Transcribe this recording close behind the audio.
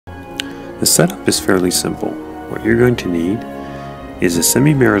The setup is fairly simple. What you're going to need is a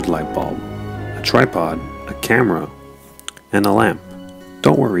semi-mirrored light bulb, a tripod, a camera, and a lamp.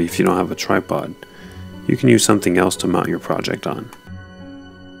 Don't worry if you don't have a tripod. You can use something else to mount your project on.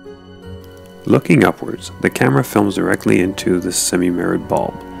 Looking upwards, the camera films directly into the semi-mirrored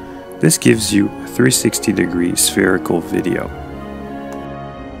bulb. This gives you a 360-degree spherical video.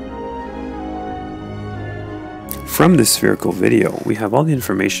 From this spherical video, we have all the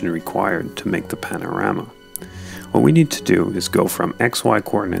information required to make the panorama. What we need to do is go from XY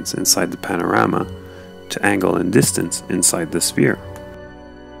coordinates inside the panorama to angle and distance inside the sphere.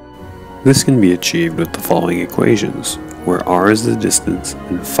 This can be achieved with the following equations, where r is the distance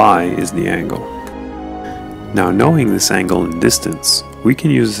and phi is the angle. Now, knowing this angle and distance, we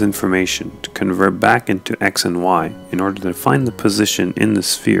can use this information to convert back into x and y in order to find the position in the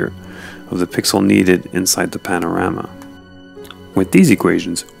sphere of the pixel needed inside the panorama. With these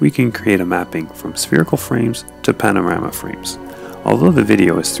equations, we can create a mapping from spherical frames to panorama frames. Although the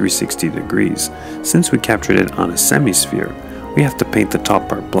video is 360 degrees, since we captured it on a semi-sphere, we have to paint the top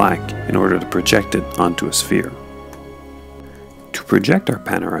part black in order to project it onto a sphere. To project our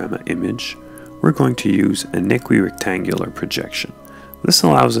panorama image, we're going to use an equirectangular projection. This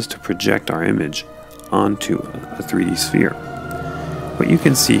allows us to project our image onto a 3D sphere. What you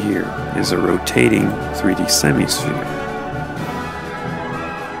can see here is a rotating 3D semi-sphere.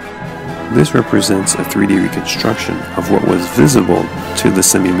 This represents a 3D reconstruction of what was visible to the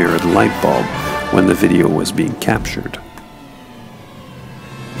semi-mirrored light bulb when the video was being captured.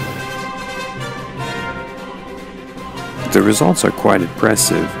 The results are quite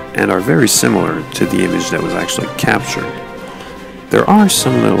impressive and are very similar to the image that was actually captured. There are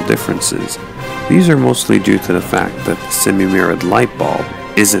some little differences. These are mostly due to the fact that the semi-mirrored light bulb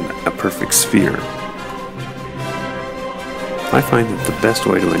isn't a perfect sphere. I find that the best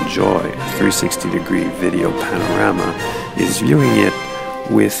way to enjoy a 360-degree video panorama is viewing it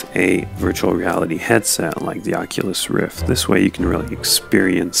with a virtual reality headset like the Oculus Rift. This way you can really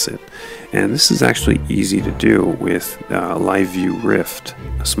experience it. And this is actually easy to do with Live View Rift,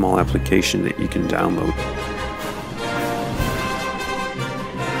 a small application that you can download.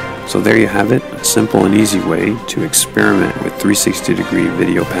 So there you have it, a simple and easy way to experiment with 360-degree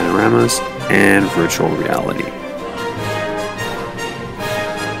video panoramas and virtual reality.